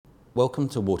Welcome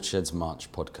to Watershed's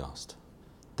March podcast.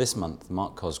 This month,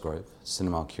 Mark Cosgrove,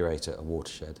 cinema curator at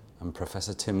Watershed, and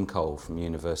Professor Tim Cole from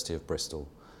University of Bristol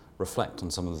reflect on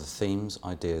some of the themes,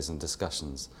 ideas and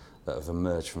discussions that have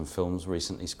emerged from films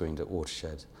recently screened at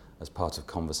Watershed as part of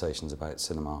conversations about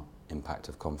cinema, impact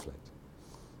of conflict.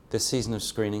 This season of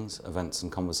screenings, events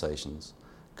and conversations,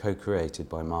 co-created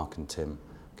by Mark and Tim,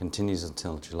 continues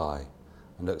until July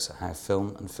and looks at how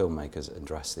film and filmmakers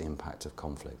address the impact of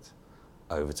conflict.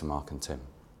 Over to Mark and Tim.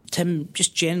 Tim,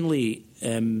 just generally,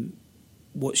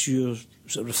 what's your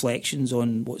sort of reflections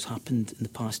on what's happened in the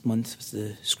past month with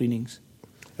the screenings?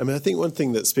 I mean, I think one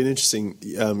thing that's been interesting,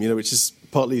 which is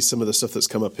partly some of the stuff that's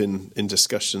come up in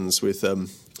discussions with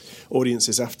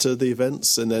audiences after the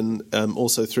events, and then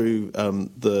also through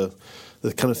the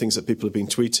kind of things that people have been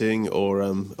tweeting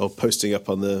or posting up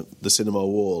on the cinema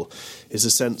wall, is a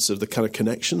sense of the kind of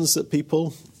connections that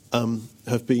people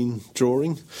have been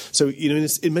drawing. So,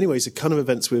 in many ways, the kind of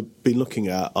events we've been looking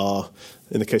at are,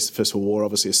 in the case of the First World War,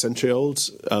 obviously a century old.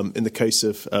 In the case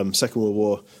of Second World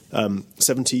War,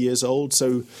 70 years old.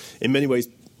 So, in many ways,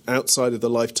 outside of the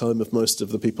lifetime of most of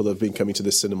the people that have been coming to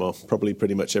this cinema, probably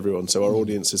pretty much everyone. So our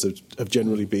audiences have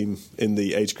generally been in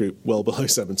the age group well below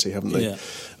 70, haven't they? Yeah.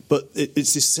 But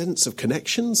it's this sense of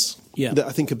connections that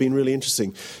I think have been really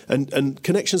interesting. And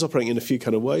connections operating in a few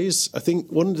kind of ways. I think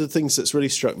one of the things that's really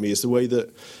struck me is the way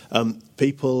that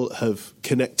people have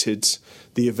connected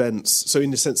the events, so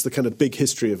in a sense the kind of big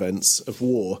history events of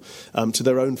war, to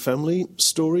their own family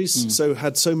stories. So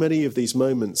had so many of these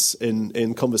moments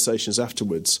in conversations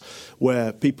afterwards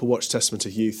where people watch Testament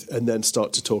of Youth and then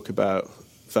start to talk about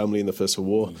family in the First World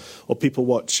War, or people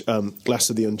watch Glass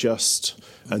of the Unjust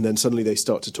and then suddenly they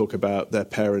start to talk about their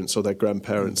parents or their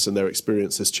grandparents and their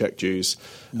experience as Czech Jews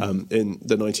in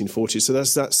the 1940s. So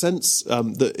there's that sense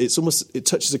that it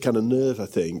touches a kind of nerve, I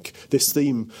think. This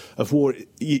theme of war,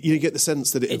 you get the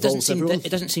sense that it involves everyone.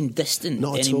 It doesn't seem distant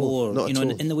Not anymore. Not at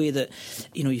all. In the way that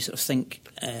you sort of think,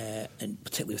 and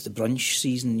particularly with the brunch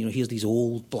season, here's these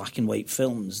old black and white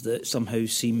films that somehow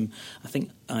seem, I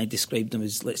think I described them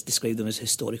as, let's describe them as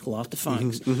historical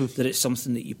artefacts, that it's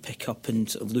something that you pick up and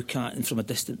sort of look at and from a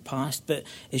distant past. But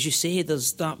as you say,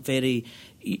 there's that very,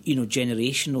 immediate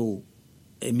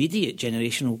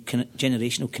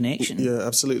generational connection. Yeah,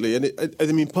 absolutely. And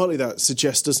I mean, partly that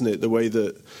suggests, doesn't it, the way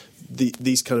that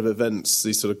these kind of events,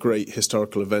 these sort of great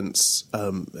historical events,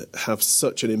 have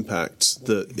such an impact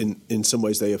that in some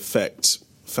ways they affect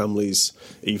families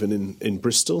even in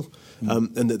Bristol,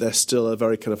 and that they're still a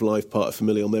very kind of live part of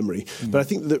familial memory. But I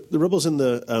think that the Rebels in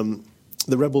the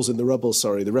Rubble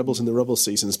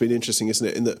season has been interesting, isn't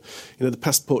it? In that, the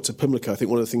Passport to Pimlico, I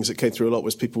think one of the things that came through a lot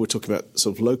was people were talking about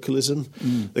sort of localism,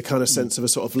 the kind of sense of a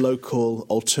sort of local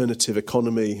alternative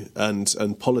economy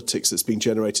and politics that's been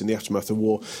generated in the aftermath of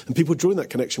war, and people drawing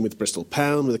that connection with Bristol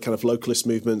Pound, with the kind of localist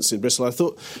movements in Bristol. I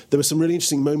thought there were some really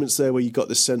interesting moments there where you got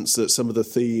the sense that some of the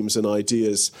themes and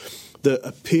ideas that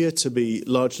appear to be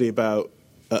largely about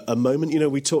a moment.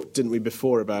 We talked, didn't we,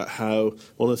 before about how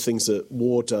one of the things that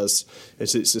war does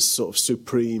is it's this sort of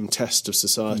supreme test of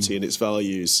society and its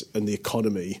values and the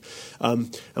economy.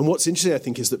 And what's interesting, I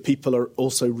think, is that people are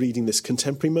also reading this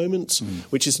contemporary moment,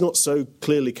 which is not so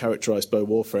clearly characterised by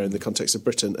warfare in the context of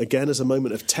Britain, again as a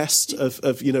moment of test, of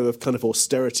kind of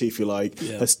austerity, if you like,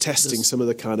 as testing some of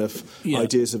the kind of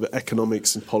ideas of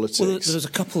economics and politics. Well, there's a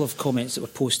couple of comments that were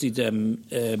posted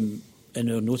in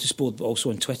our notice board, but also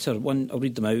on Twitter. One, I'll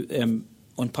read them out.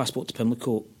 On Passport to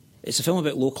Pimlico, it's a film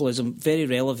about localism, very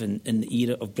relevant in the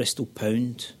era of Bristol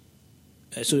Pound.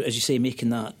 So, as you say,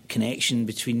 making that connection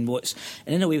between and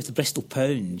in a way with the Bristol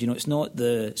Pound, it's not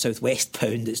the South West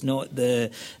Pound, it's not the,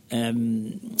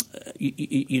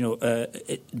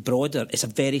 broader. It's a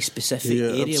very specific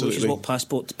area, absolutely. Which is what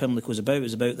Passport to Pimlico is about.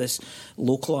 It's about this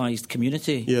localised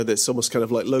community. Yeah, that's almost kind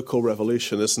of like local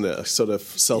revolution, isn't it? A sort of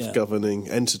self-governing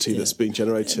entity that's being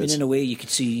generated. I mean, in a way, you could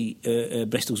see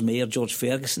Bristol's mayor, George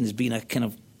Ferguson, as being a kind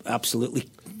of absolutely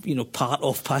part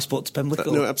of Passport to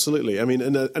Pimlico. No, absolutely. I mean,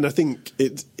 and I think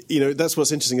it. That's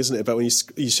what's interesting, isn't it, about when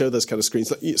you show those kind of screens,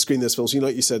 like you screen those films.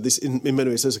 Like you said, this in many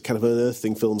ways those are kind of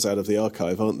unearthing films out of the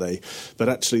archive, aren't they? But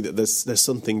actually, there's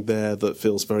something there that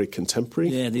feels very contemporary.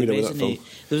 Yeah, they resonate.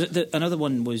 Another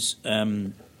one was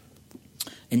in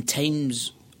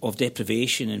times of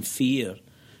deprivation and fear,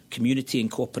 community and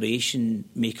cooperation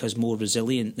make us more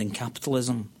resilient than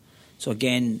capitalism. So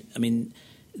again, I mean,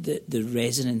 the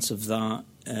resonance of that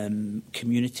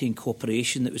community and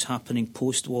cooperation that was happening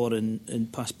post-war in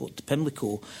Passport to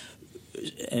Pimlico,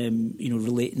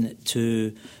 relating it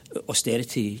to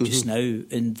austerity just now,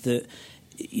 and that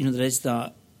there is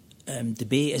that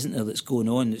debate, isn't there, that's going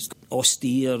on? It's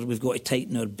austere, we've got to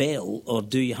tighten our belt, or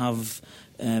do you have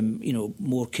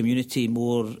more community,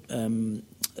 more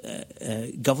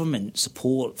government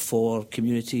support for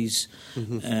communities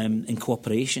in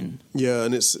cooperation? Yeah,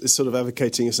 and it's sort of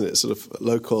advocating, isn't it, sort of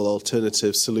local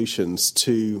alternative solutions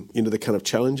to the kind of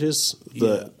challenges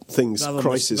that things, global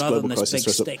crisis. Rather than this big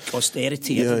stick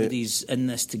austerity, everybody's in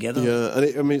this together. Yeah,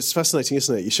 and it's fascinating,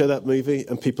 isn't it? You show that movie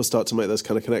and people start to make those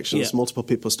kind of connections. Yeah. Multiple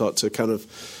people start to kind of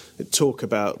talk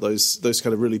about those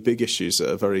kind of really big issues that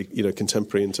are very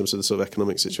contemporary in terms of the sort of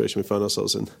economic situation we find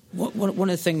ourselves in. One of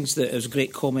the things that was a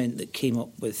great comment that came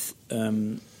up with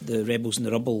the Rebels in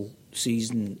the Rubble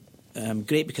season,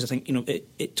 great because I think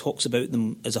it talks about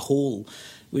them as a whole,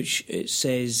 which it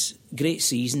says, great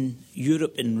season,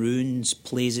 Europe in ruins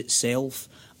plays itself,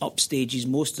 upstages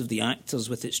most of the actors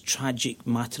with its tragic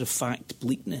matter-of-fact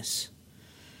bleakness,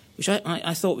 which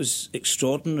I thought was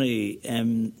extraordinary.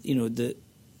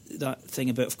 That thing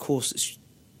about, of course,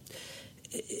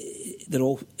 they're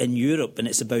all in Europe and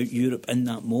it's about Europe in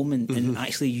that moment, and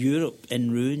actually Europe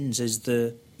in ruins is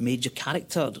the major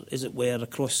character, as it were,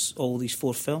 across all these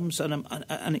 4 films. And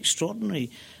an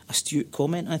extraordinary, astute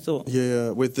comment, I thought.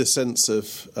 Yeah, with the sense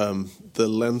of the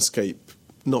landscape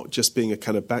not just being a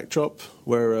kind of backdrop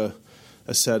where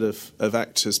a set of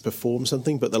actors perform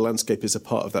something, but the landscape is a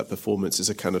part of that performance, is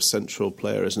a kind of central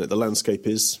player, isn't it? The landscape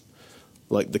is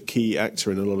like the key actor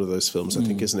in a lot of those films, I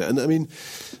think, isn't it? And I mean,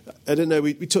 I don't know,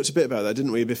 we talked a bit about that,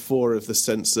 didn't we, before, of the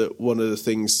sense that one of the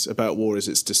things about war is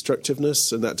its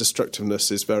destructiveness, and that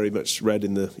destructiveness is very much read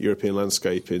in the European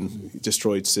landscape in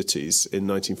destroyed cities in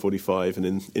 1945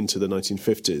 and into the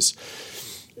 1950s.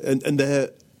 And they're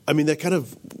kind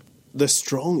of... They're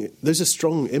strong. Those are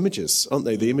strong images, aren't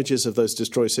they? The images of those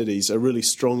destroyed cities are really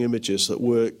strong images that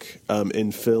work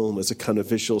in film as a kind of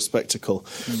visual spectacle.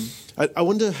 I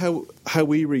wonder how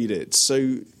we read it.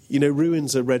 So,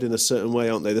 ruins are read in a certain way,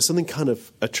 aren't they? There's something kind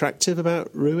of attractive about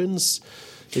ruins,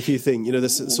 if you think.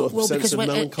 There's sort of sense of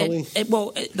melancholy.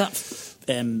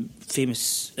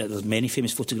 Famous, there's many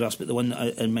famous photographs, but the one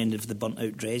that I reminded of the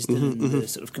burnt-out Dresden, and the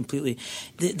sort of completely...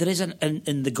 There is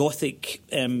in the Gothic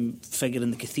figure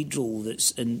in the cathedral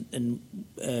that's in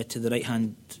to the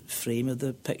right-hand frame of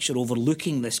the picture,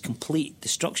 overlooking this complete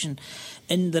destruction,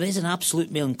 and there is an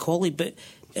absolute melancholy, but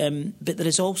there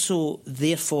is also,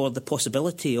 therefore, the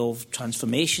possibility of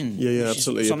transformation. Yeah,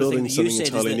 absolutely. You're building something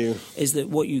entirely new. Is that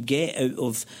what you get out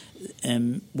of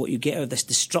this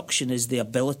destruction is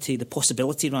the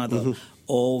possibility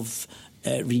of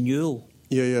renewal.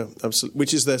 Yeah, absolutely.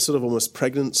 Which is their sort of almost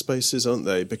pregnant spaces, aren't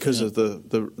they? Because of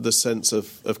the sense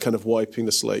of kind of wiping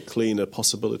the slate clean, a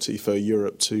possibility for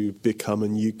Europe to become a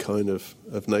new kind of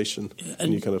nation, a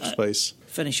new kind of space.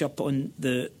 Finish up on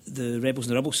the Rebels in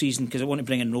the Rubble season, because I want to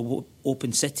bring in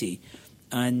Open City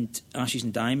and Ashes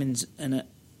and Diamonds in it,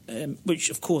 which,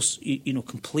 of course,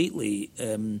 completely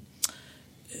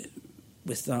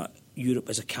with that Europe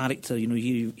as a character.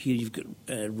 Here you've got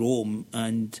Rome,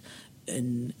 and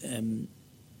in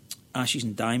Ashes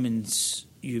and Diamonds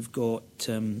you've got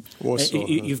Warsaw.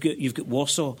 You've got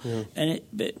Warsaw, and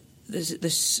but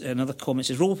this another comment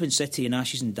says Open City and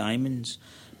Ashes and Diamonds,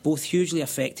 both hugely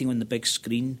affecting on the big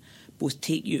screen, both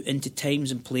take you into times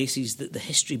and places that the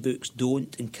history books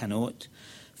don't and cannot,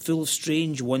 full of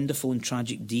strange, wonderful and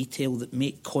tragic detail that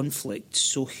make conflict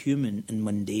so human and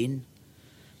mundane.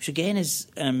 Which again is,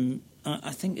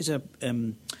 I think, is a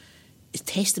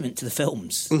testament to the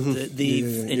films. That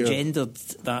they've engendered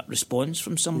that response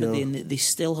from somebody, and they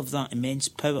still have that immense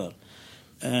power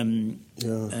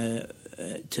to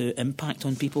impact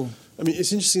on people. I mean,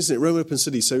 it's interesting, isn't it? Rome Open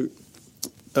City. So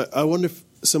I wonder if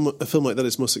a film like that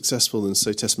is more successful than,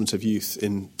 say, Testament of Youth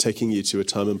in taking you to a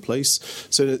time and place.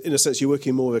 So in a sense, you're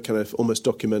working more with a kind of almost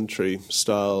documentary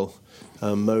style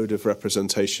mode of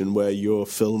representation, where you're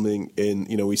filming in,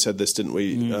 we said this, didn't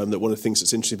we, that one of the things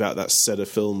that's interesting about that set of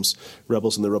films,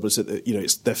 Rebels and the Rubble, is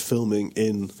that they're filming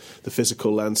in the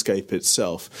physical landscape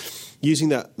itself, using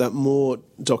that more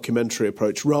documentary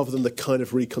approach rather than the kind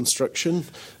of reconstruction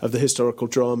of the historical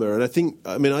drama. And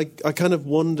I kind of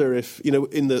wonder if,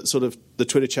 in the sort of the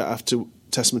Twitter chat after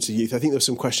Testament of Youth, I think there were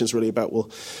some questions really about,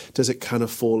 well, does it kind of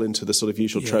fall into the sort of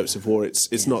usual tropes of war?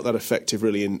 It's not that effective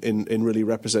really in really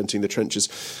representing the trenches.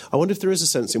 I wonder if there is a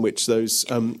sense in which those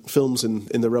films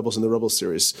in the Rebels and the Rubble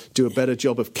series do a better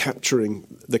job of capturing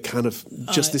the kind of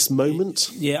just this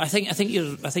moment. I think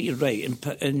you're right.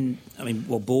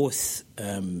 Both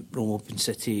Rome Open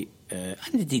City and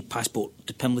indeed Passport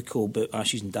to Pimlico, but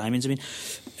Ashes and Diamonds.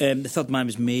 The Third Man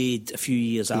was made a few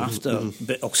years after,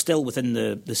 but still within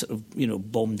the sort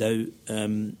of bombed out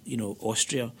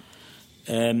Austria.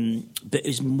 but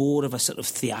is more of a sort of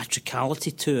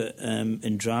theatricality to it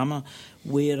in drama.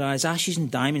 Whereas Ashes and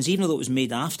Diamonds, even though it was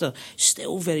made after,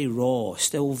 still very raw,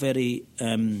 still very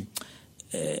a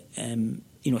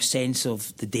sense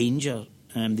of the danger.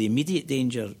 The immediate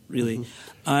danger, really.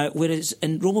 Whereas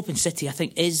in Rome Open City, I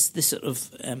think, is the sort of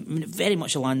very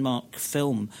much a landmark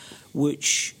film,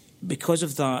 which, because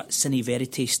of that cine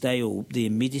verite style, the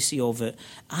immediacy of it,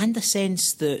 and the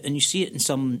sense that, and you see it in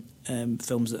some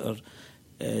films that are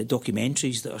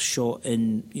documentaries that are shot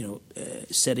in,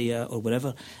 Syria or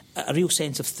wherever, a real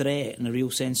sense of threat and a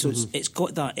real sense. So it's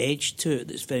got that edge to it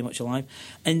that's very much alive.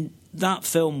 And that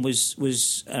film was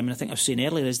I think I was saying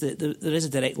earlier, is that there is a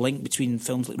direct link between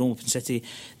films like Rome Open City,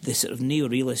 the sort of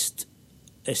neorealist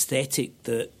aesthetic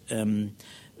that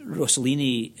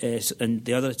Rossellini and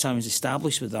the other Italians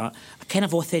established with that, a kind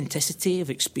of authenticity of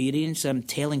experience,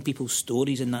 telling people's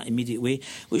stories in that immediate way,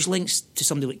 which links to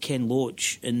somebody like Ken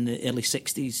Loach in the early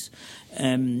 60s.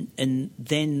 And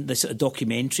then the sort of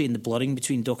documentary and the blurring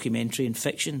between documentary and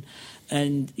fiction.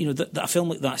 And, that a film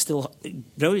like that still,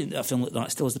 brilliant that a film like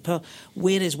that still has the power.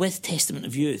 Whereas with Testament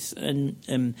of Youth,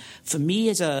 and for me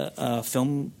as a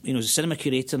film, as a cinema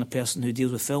curator and a person who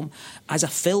deals with film, as a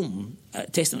film,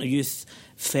 Testament of Youth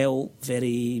felt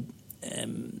very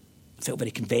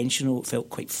conventional, felt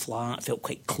quite flat, felt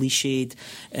quite cliched.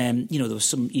 There was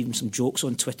some jokes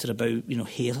on Twitter about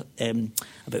hair,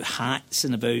 about hats,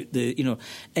 and about the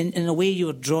and in a way you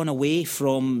were drawn away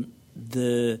from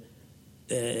the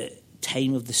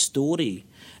time of the story,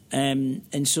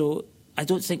 and so I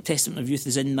don't think Testament of Youth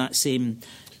is in that same.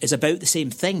 Is about the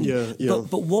same thing. Yeah.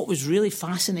 But what was really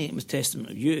fascinating with Testament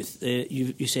of Youth,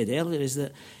 you said earlier, is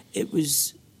that it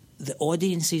was the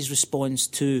audience's response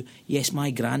to, yes, my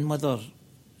grandmother,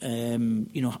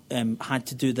 had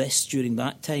to do this during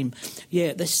that time.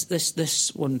 Yeah,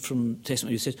 this one from Testament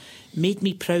of Youth says, made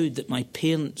me proud that my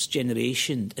parents'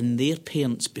 generation and their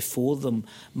parents before them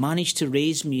managed to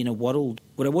raise me in a world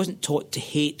where I wasn't taught to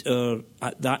hate our,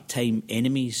 at that time,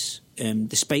 enemies,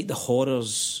 despite the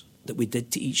horrors that we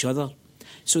did to each other.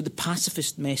 So the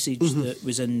pacifist message that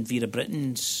was in Vera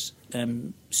Britton's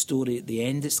story at the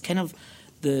end, it's kind of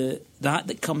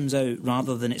that comes out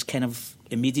rather than its kind of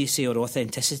immediacy or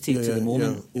authenticity to the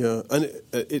moment. Yeah. And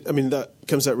that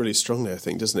comes out really strongly, I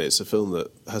think, doesn't it? It's a film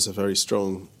that has a very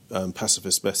strong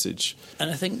pacifist message.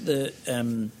 And I think the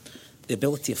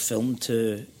ability of film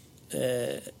to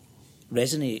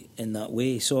resonate in that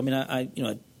way. So I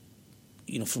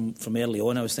from early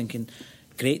on I was thinking,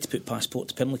 great to put Passport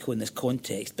to Pimlico in this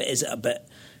context, but is it a bit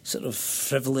sort of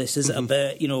frivolous? Is it a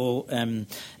bit,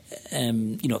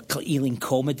 Ealing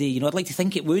comedy? I'd like to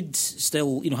think it would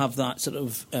still, have that sort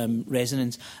of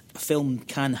resonance. A film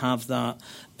can have that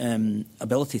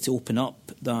ability to open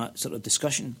up that sort of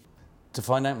discussion. To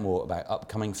find out more about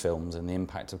upcoming films and the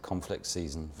impact of conflict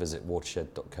season, visit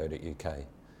watershed.co.uk.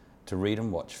 To read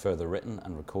and watch further written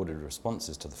and recorded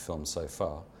responses to the film so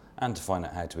far, and to find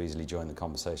out how to easily join the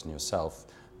conversation yourself,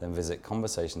 then visit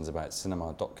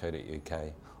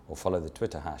conversationsaboutcinema.co.uk or follow the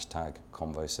Twitter hashtag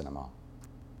ConvoCinema.